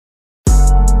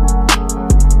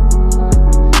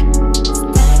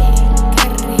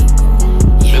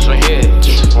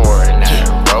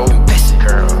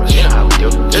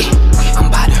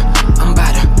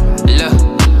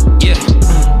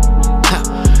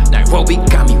Nairobi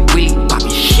got me really poppin'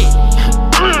 shit.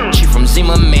 She from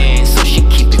Zima, man, so she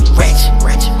keep it ratchet,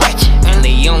 ratchet, ratchet. And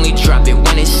they only drop it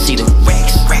when they see the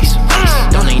racks, racks,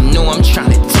 racks. Don't they know I'm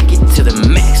tryna take it to the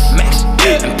max, max.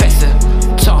 Mpesa,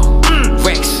 talk,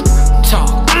 Rex,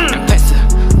 talk, Mpesa,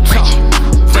 talk,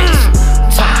 Rex,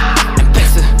 talk,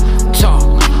 Mpesa, talk,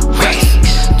 Rex,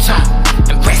 talk,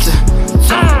 Mpesa,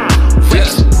 talk,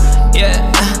 Rex. Yeah,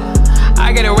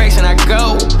 I get a Rex and I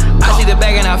go. I see the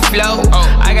bag and I flow.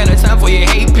 I got no time for your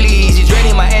hate, please. You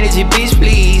draining my energy, bitch,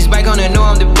 please. Back on the know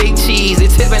I'm the big cheese. They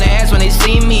tip in the ass when they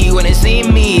see me. When they see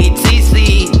me,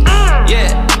 TC.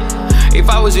 Yeah. If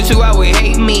I was you too, I would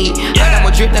hate me. I got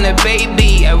more drip than a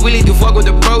baby. I really do fuck with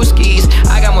the broskies.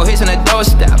 I got more hits on the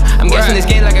doorstep. I'm guessing this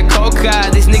game like a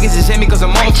coca. These niggas just hit me cause I'm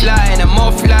on fly and I'm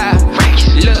on fly.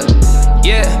 Look,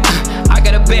 yeah, I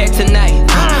got a bag tonight.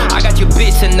 I got your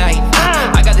bitch tonight.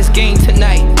 I got this game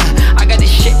tonight. I got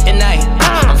this shit tonight.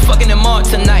 I'm fucking them all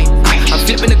tonight. I'm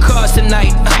flipping the cars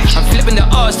tonight. I'm flipping the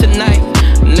R's tonight,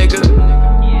 nigga.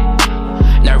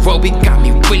 Nairobi got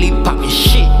me really poppin'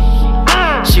 shit.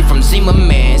 She from Zima,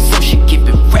 man, so she keep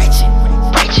it ratchet,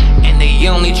 ratchet. And they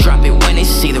only drop it when they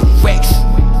see the racks.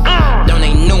 Don't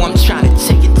they know I'm tryna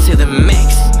take it to the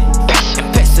max?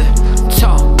 Mpesa,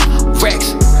 talk,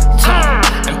 Rex, talk,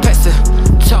 Mpesa,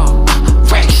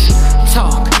 talk, Rex,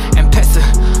 talk, Mpesa,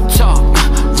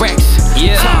 talk, Rex,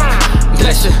 talk,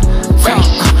 Mpesa,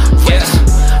 talk, Rex.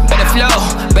 Better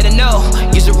flow, better know,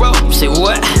 use a rope, say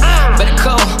what? Better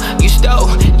call, you stole,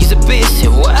 use a bitch, say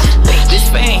what? This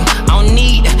fame, I don't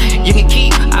need, you can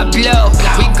keep, I blow.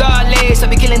 Regardless, I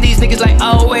be killing these niggas like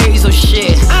always, oh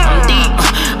shit. I'm deep,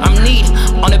 I'm neat,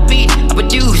 on the beat, I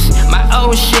produce my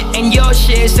own shit and your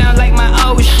shit sound like my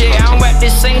old shit. I don't rap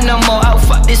this ain't no more, I don't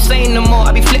fuck this ain't no more.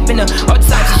 I be flipping the all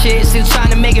types of shit, still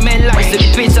trying to make it man like the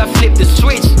bitch. I flip the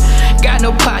switch, got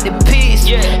no pot to piss,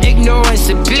 ignorance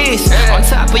and bliss. On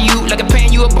top of you, like I'm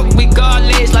paying you a book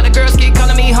regardless. Lot of girls keep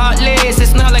calling me heartless,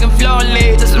 it's not like I'm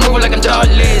flawless, this is moving like I'm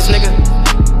thoughtless, nigga.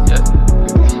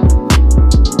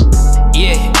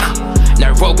 Yeah,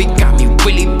 Nairobi got me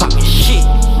really poppin'